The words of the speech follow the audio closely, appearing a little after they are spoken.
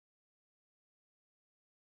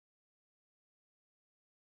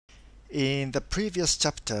In the previous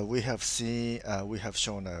chapter, we have shown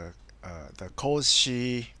the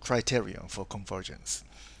Cauchy criterion for convergence.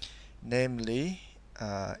 Namely,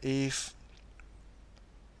 if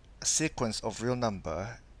a sequence of real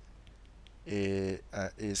number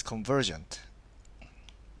is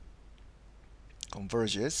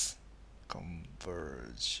converges,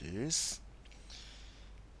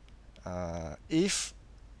 if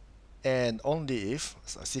and only if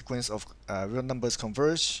a sequence of real numbers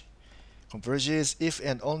converges if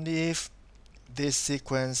and only if this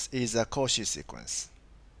sequence is a Cauchy sequence.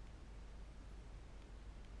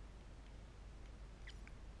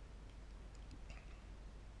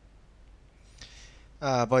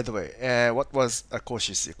 By the way, what was a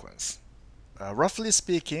Cauchy sequence? Roughly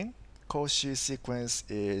speaking, Cauchy sequence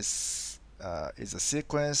is a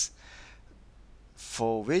sequence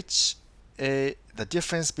for which the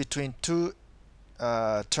difference between two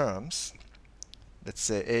terms, let's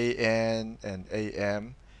say an and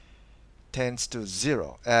am, tends to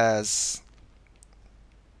 0 as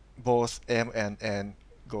both m and n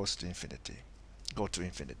go to infinity.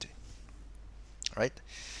 Right?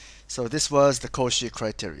 So this was the Cauchy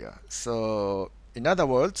criteria. So in other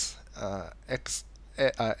words,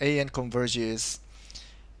 an converges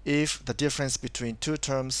if the difference between two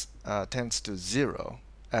terms tends to 0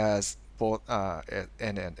 as both n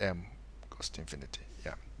and m goes to infinity.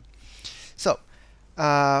 Yeah. So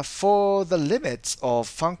for the limits of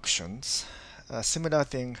functions, a similar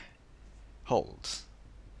thing holds.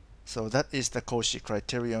 So that is the Cauchy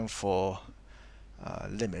criterion for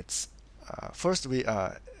limits. First, we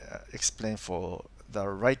explain for the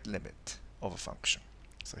right limit of a function.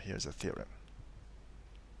 So here's a theorem.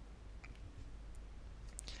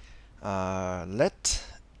 Let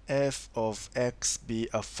f of x be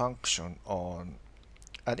a function on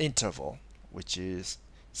an interval which is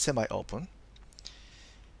semi-open,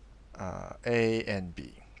 a and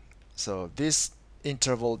b. So this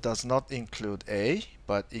interval does not include a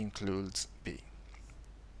but includes b.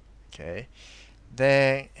 Okay,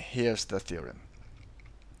 then here's the theorem.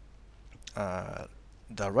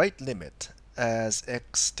 The right limit as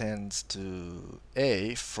x tends to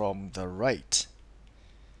a from the right.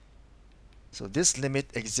 So this limit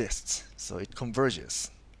exists, so it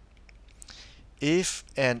converges if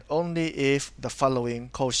and only if the following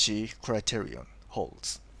Cauchy criterion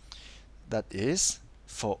holds. That is,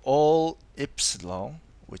 for all epsilon,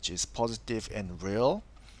 which is positive and real,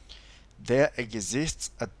 there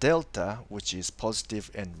exists a delta which is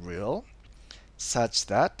positive and real, such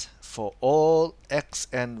that for all x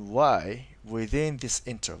and y within this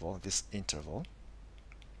interval,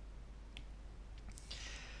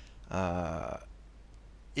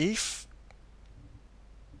 if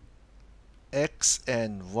x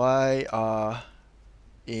and y are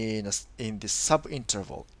in the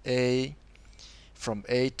subinterval a from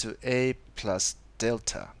a to a plus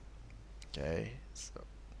delta, okay, so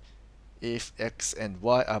if x and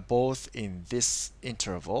y are both in this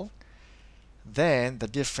interval, then the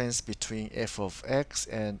difference between f of x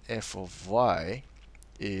and f of y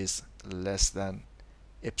is less than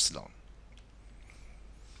epsilon.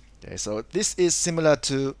 Okay, so this is similar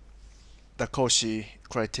to the Cauchy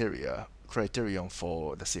criterion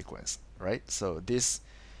for the sequence, right? So this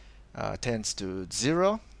tends to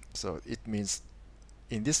 0, so it means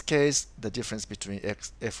in this case the difference between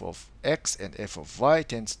f of x and f of y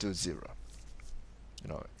tends to 0.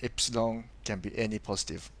 Epsilon can be any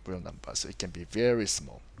positive real number, so it can be very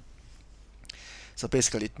small. So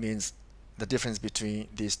basically it means the difference between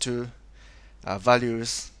these two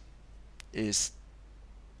values is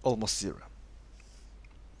almost 0.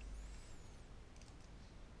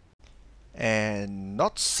 And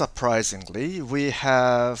not surprisingly, we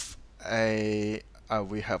have analogous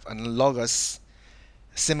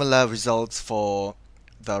similar results for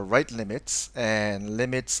the right limits and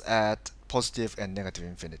limits at positive and negative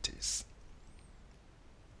infinities.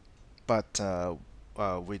 But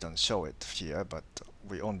we don't show it here, but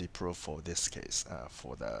we only prove for this case,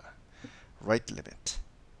 for the right limit.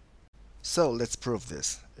 So let's prove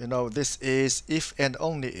this. This is if and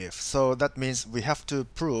only if. So that means we have to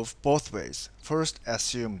prove both ways. First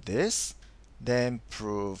assume this, then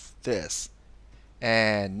prove this.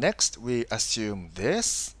 And next we assume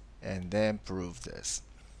this, and then prove this.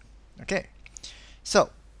 Okay.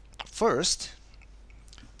 So first,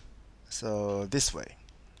 so this way.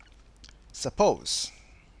 Suppose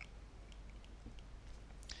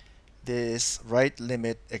this right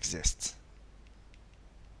limit exists.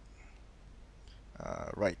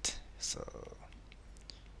 Right, so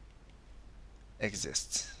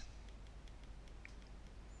exists.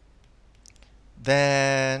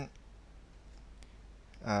 Then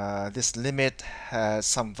this limit has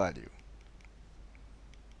some value.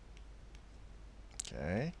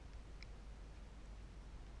 Okay.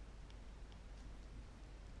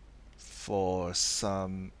 For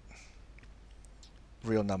some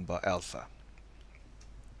real number alpha.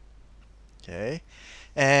 Okay.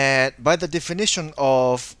 And by the definition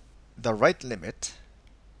of the right limit,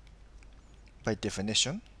 by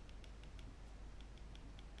definition,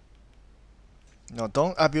 no,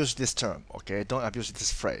 don't abuse this term, okay? Don't abuse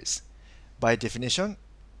this phrase. By definition,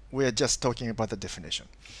 we are just talking about the definition.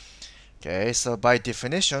 Okay, so by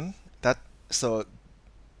definition, so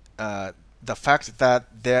the fact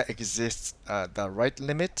that there exists the right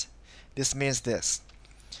limit, this means this.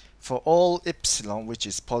 For all epsilon which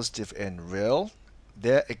is positive and real,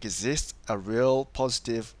 there exists a real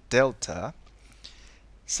positive delta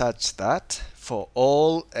such that for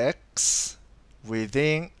all x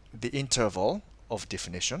within the interval of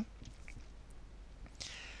definition,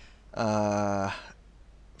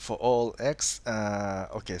 for all x,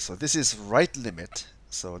 okay, so this is right limit,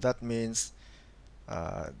 so that means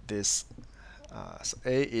this, so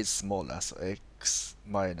a is smaller, so x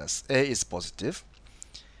minus a is positive,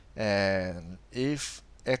 and if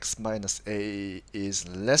x minus a is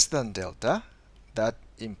less than delta, that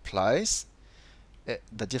implies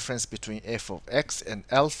the difference between f of x and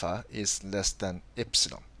alpha is less than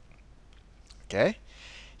epsilon. Okay,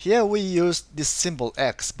 here we use this symbol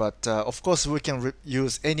x, but of course we can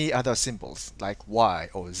use any other symbols like y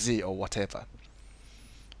or z or whatever.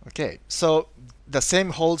 Okay, so the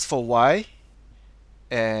same holds for y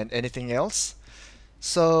and anything else.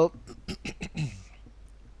 So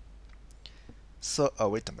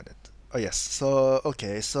wait a minute. Oh yes, so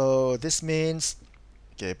okay, so this means,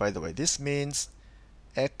 okay, by the way, this means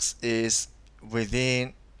x is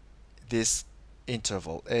within this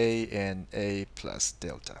interval a and a plus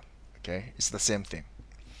delta. Okay, it's the same thing.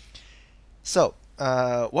 So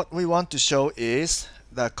what we want to show is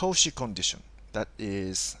the Cauchy condition, that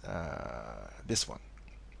is this one.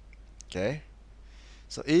 Okay,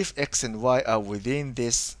 so if x and y are within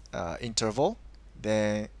this interval,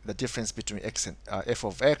 then the difference between x and f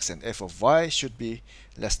of x and f of y should be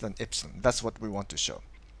less than epsilon. That's what we want to show.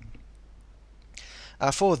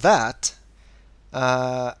 For that,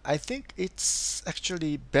 I think it's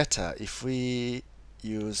actually better if we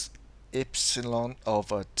use epsilon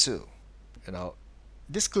over 2. You know,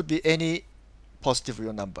 this could be any positive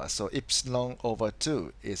real number, so epsilon over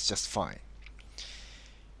 2 is just fine.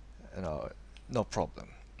 You know, no problem.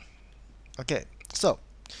 Okay, so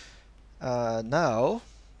now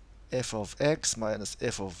f of x minus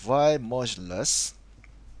f of y modulus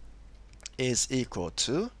is equal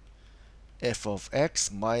to f of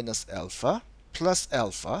x minus alpha plus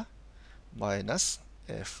alpha minus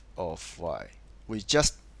f of y. We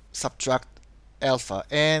just subtract alpha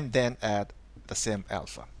and then add the same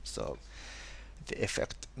alpha. So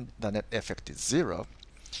the net effect is 0.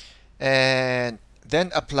 And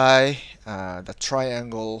then apply the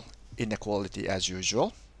triangle inequality as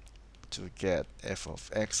usual to get f of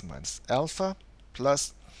x minus alpha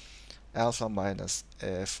plus alpha minus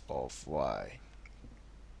f of y.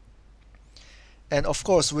 And of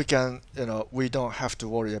course we can, we don't have to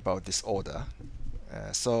worry about this order.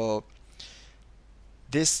 So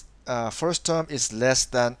this first term is less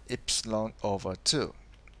than epsilon over 2.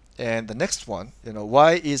 And the next one,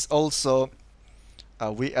 y is also,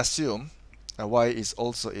 we assume y is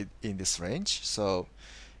also in this range. So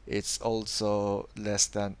it's also less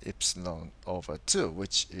than epsilon over 2,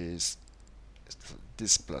 which is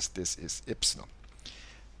this plus this is epsilon.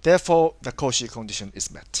 Therefore, the Cauchy condition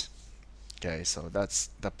is met. Okay, so that's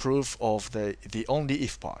the proof of the only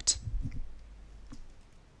if part.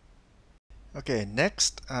 Okay,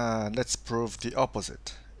 next let's prove the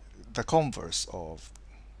opposite, the converse of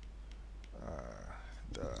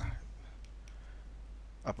the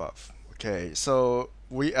above. Okay, so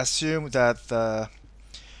we assume that the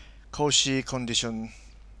Cauchy condition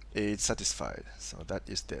is satisfied. So that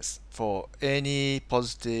is this. For any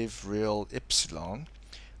positive real epsilon,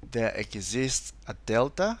 there exists a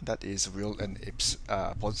delta that is real and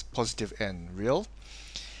positive and real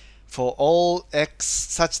for all x,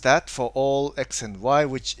 such that for all x and y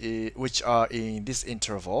which are in this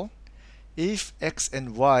interval, if x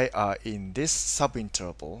and y are in this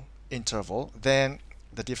subinterval then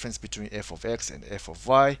the difference between f of x and f of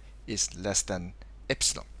y is less than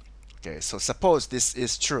epsilon. Okay, so suppose this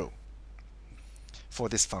is true for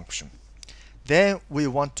this function. Then we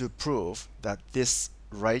want to prove that this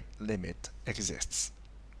right limit exists.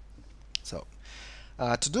 So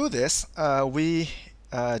to do this, we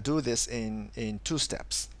do this in two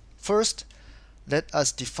steps. First, let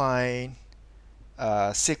us define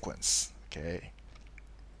sequence. Okay,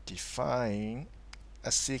 define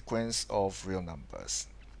a sequence of real numbers.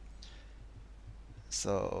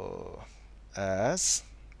 So as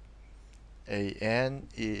an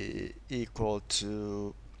equal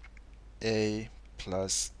to a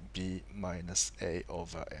plus b minus a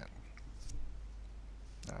over n.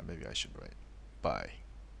 Maybe I should write by.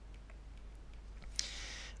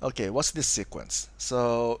 Okay, what's this sequence?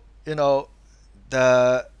 So,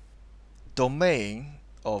 the domain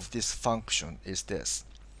of this function is this.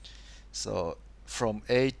 So from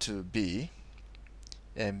a to b,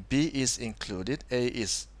 and b is included, a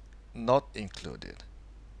is not included.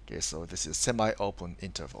 Okay, so this is semi-open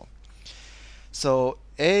interval. So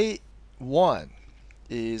a1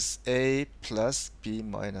 is a plus b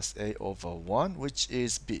minus a over 1, which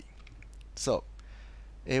is b. So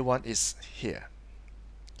a1 is here.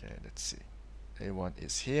 Okay, let's see. a1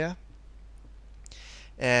 is here.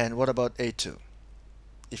 And what about a2?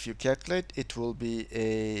 If you calculate, it will be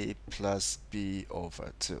a plus b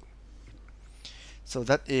over 2. So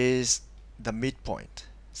that is the midpoint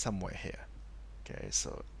somewhere here. Okay,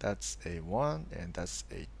 so that's a1 and that's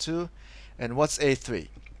a2. And what's a3?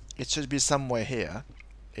 It should be somewhere here,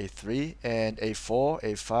 a3 and a4,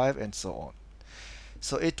 a5, and so on.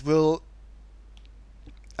 So it will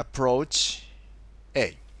approach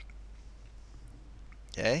a.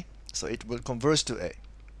 Okay, so it will converge to a.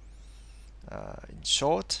 In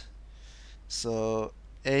short, so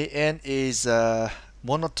an is a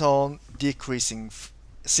monotone decreasing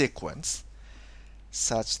sequence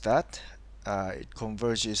such that it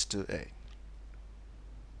converges to a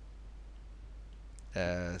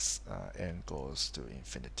as n goes to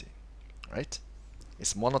infinity, right?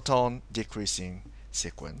 It's monotone decreasing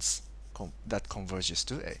sequence that converges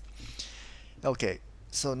to a. Okay,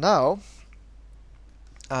 so now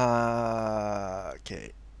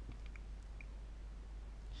okay,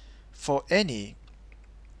 for any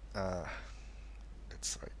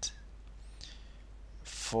that's right,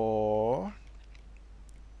 for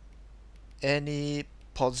any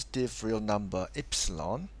positive real number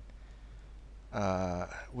epsilon,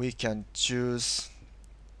 we can choose,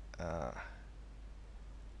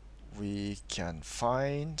 we can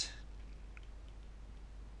find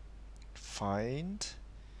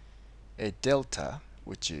a delta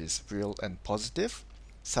which is real and positive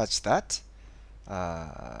such that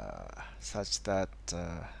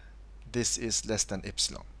this is less than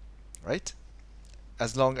epsilon, right?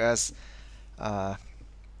 As long as well,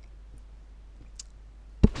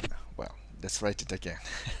 let's write it again.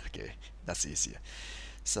 Okay, that's easier.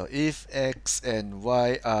 So if x and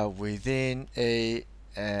y are within a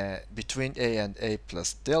between a and a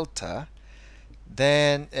plus delta,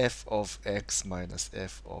 then f of x minus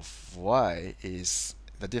f of y is,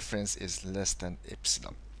 the difference is less than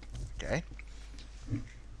epsilon. Okay,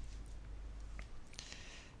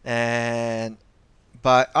 and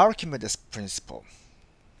by Archimedes' principle,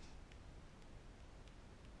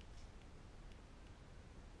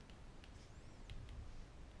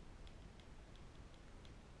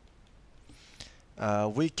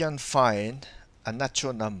 we can find a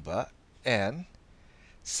natural number n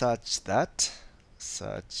such that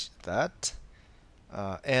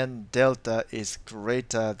n delta is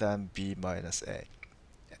greater than b minus a.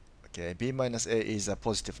 Okay, b minus a is a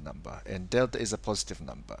positive number and delta is a positive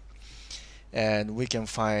number, and we can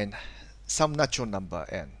find some natural number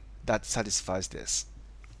n that satisfies this.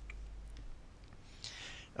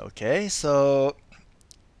 Okay, so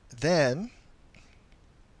then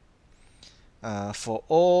for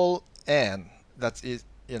all n, that is,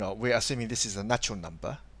 we're assuming this is a natural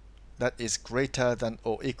number that is greater than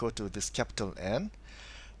or equal to this capital N,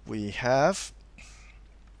 we have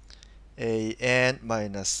a n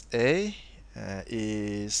minus a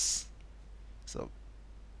is, so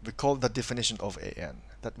we call the definition of a n.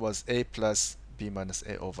 That was a plus b minus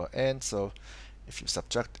a over n. So if you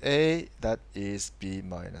subtract a, that is b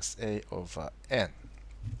minus a over n.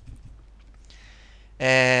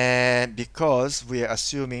 And because we are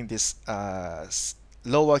assuming this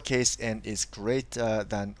lowercase n is greater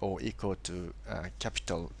than or equal to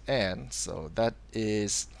capital N, so that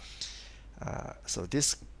is, so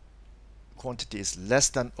this quantity is less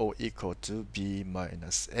than or equal to b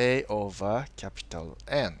minus a over capital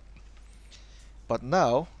N. But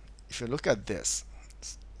now, if you look at this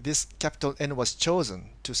capital N was chosen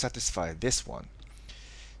to satisfy this one.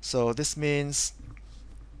 So this means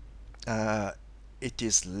it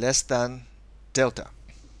is less than delta.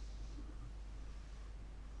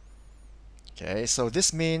 Okay, so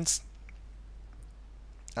this means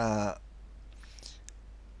an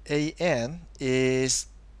is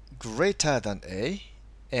greater than a,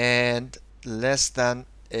 and less than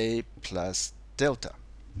a plus delta.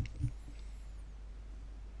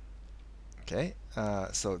 Okay,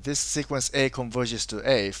 so this sequence A converges to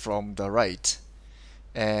A from the right,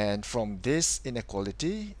 and from this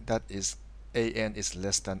inequality, that is an is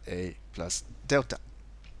less than a plus delta.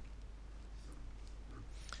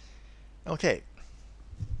 Okay,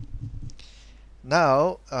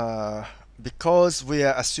 now because we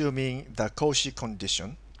are assuming the Cauchy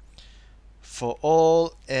condition for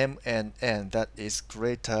all m and n that is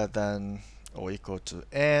greater than or equal to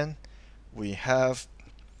n, we have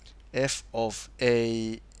f of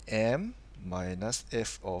a m minus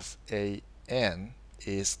f of a n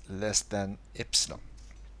is less than epsilon.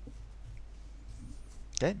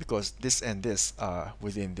 Okay, because this and this are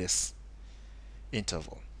within this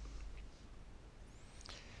interval.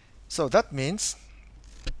 So that means,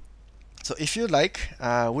 so if you like,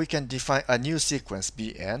 we can define a new sequence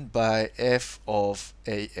Bn by f of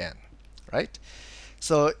an, right?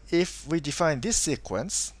 So if we define this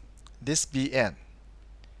sequence, this Bn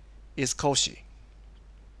is Cauchy.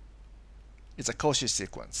 It's a Cauchy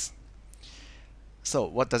sequence. So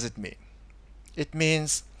what does it mean? It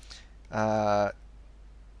means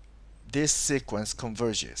this sequence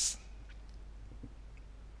converges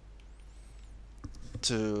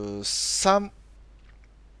to some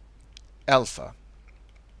alpha,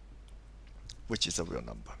 which is a real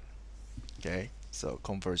number. Okay, so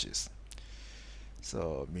converges.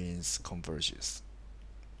 So means converges.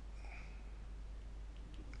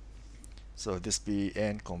 So this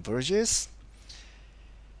Bn converges.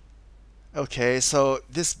 Okay, so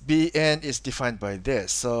this Bn is defined by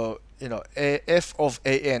this. So f of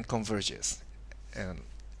an converges, and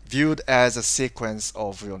viewed as a sequence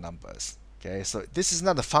of real numbers. Okay, so this is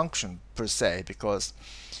not a function per se, because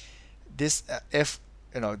this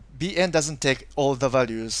Bn doesn't take all the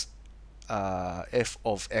values f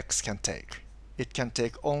of x can take. It can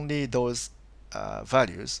take only those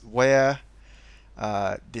values where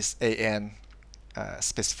this an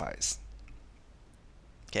specifies.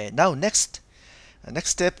 Okay, now next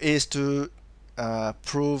step is to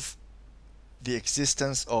prove the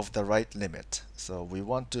existence of the right limit. So we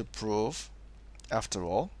want to prove, after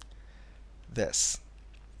all, this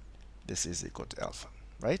is equal to alpha,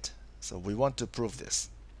 right? So we want to prove this.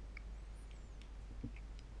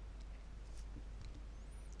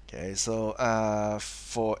 Okay, so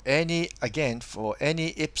for any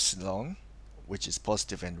epsilon which is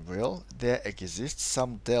positive and real, there exists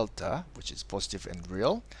some delta which is positive and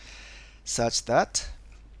real, such that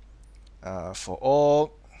for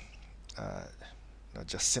all,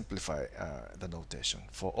 just simplify the notation,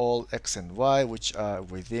 for all x and y which are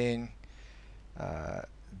within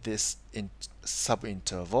this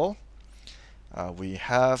subinterval, we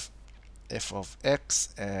have f of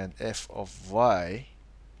x and f of y,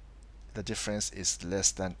 the difference is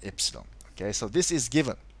less than epsilon. Okay, so this is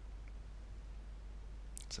given.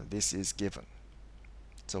 So this is given.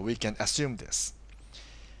 So we can assume this.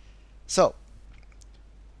 So,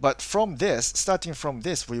 but from this, starting from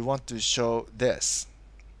this, we want to show this.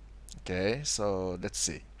 Okay, so let's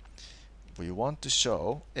see. We want to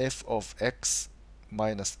show f of x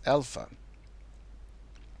minus alpha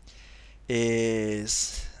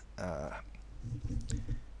is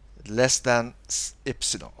less than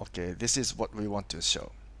epsilon. Okay, this is what we want to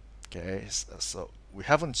show. Okay, so we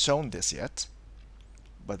haven't shown this yet,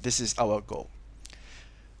 but this is our goal.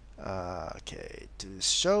 Okay, to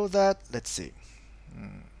show that, let's see.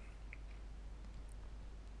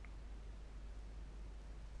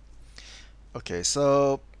 Okay,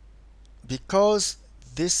 so because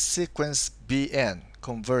this sequence Bn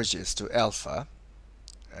converges to alpha,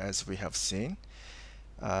 as we have seen,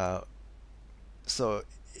 so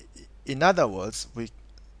in other words,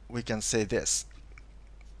 we can say this: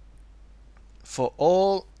 for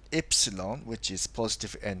all epsilon which is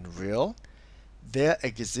positive and real, there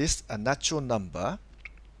exists a natural number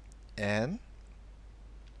n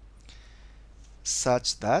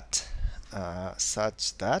such that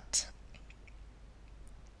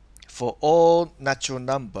for all natural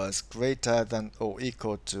numbers greater than or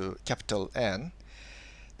equal to capital N,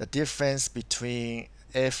 the difference between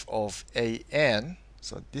f of an,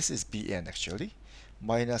 so this is Bn actually,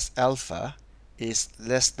 minus alpha is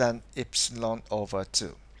less than epsilon over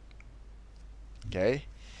 2. Okay,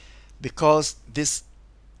 because this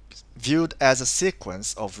viewed as a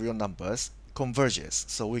sequence of real numbers converges,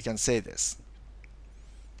 so we can say this.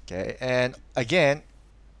 Okay, and again,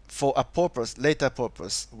 for a purpose, later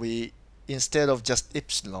purpose, we, instead of just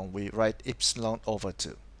epsilon, we write epsilon over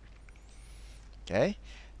 2. Okay,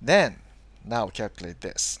 then now calculate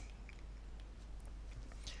this.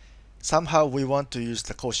 Somehow we want to use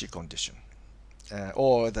the Cauchy condition.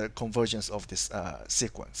 or the convergence of this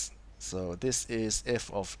sequence. So this is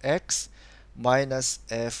f of x minus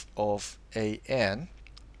f of an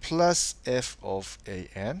plus f of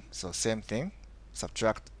an. So same thing,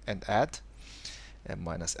 subtract and add, and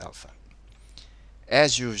minus alpha.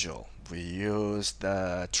 As usual, we use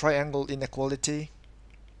the triangle inequality.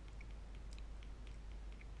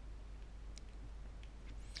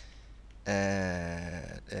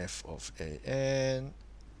 And f of an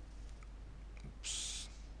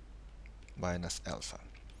minus alpha.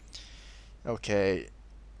 Okay,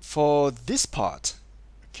 for this part,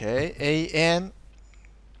 okay, an,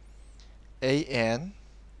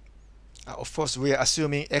 of course we are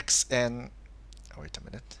assuming x and, oh, wait a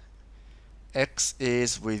minute, x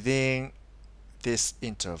is within this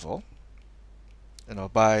interval,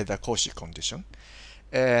 by the Cauchy condition,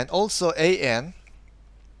 and also an,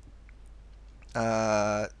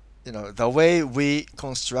 the way we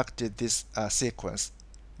constructed this sequence,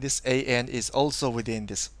 this an is also within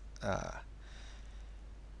this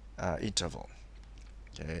interval.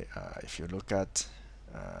 Okay, if you look at,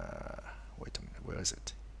 wait a minute, where is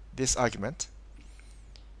it? This argument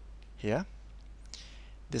here,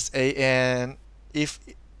 this an, if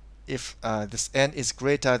this n is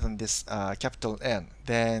greater than this capital N,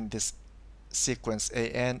 then this sequence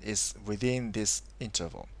an is within this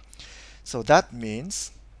interval. So that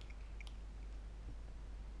means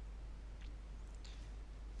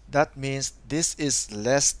this is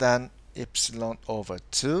less than epsilon over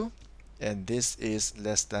 2, and this is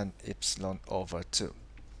less than epsilon over 2.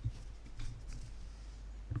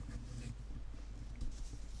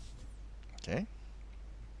 Okay.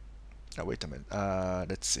 Oh, wait a minute.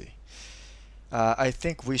 Let's see. I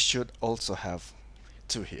think we should also have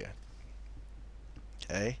 2 here.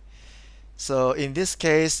 Okay. So in this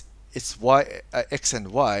case, it's x and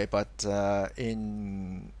y, but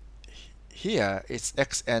in here it's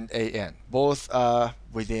x and an. Both are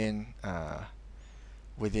within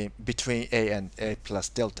between a and a plus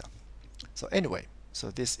delta. So anyway,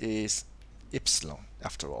 so this is epsilon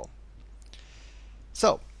after all.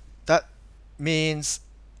 So that means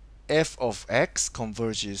f of x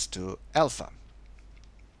converges to alpha.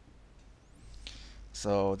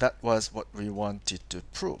 So that was what we wanted to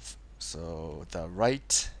prove. So the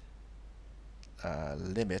right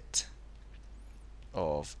limit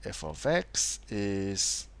of f of x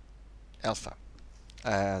is alpha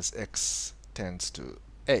as x tends to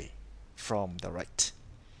a from the right.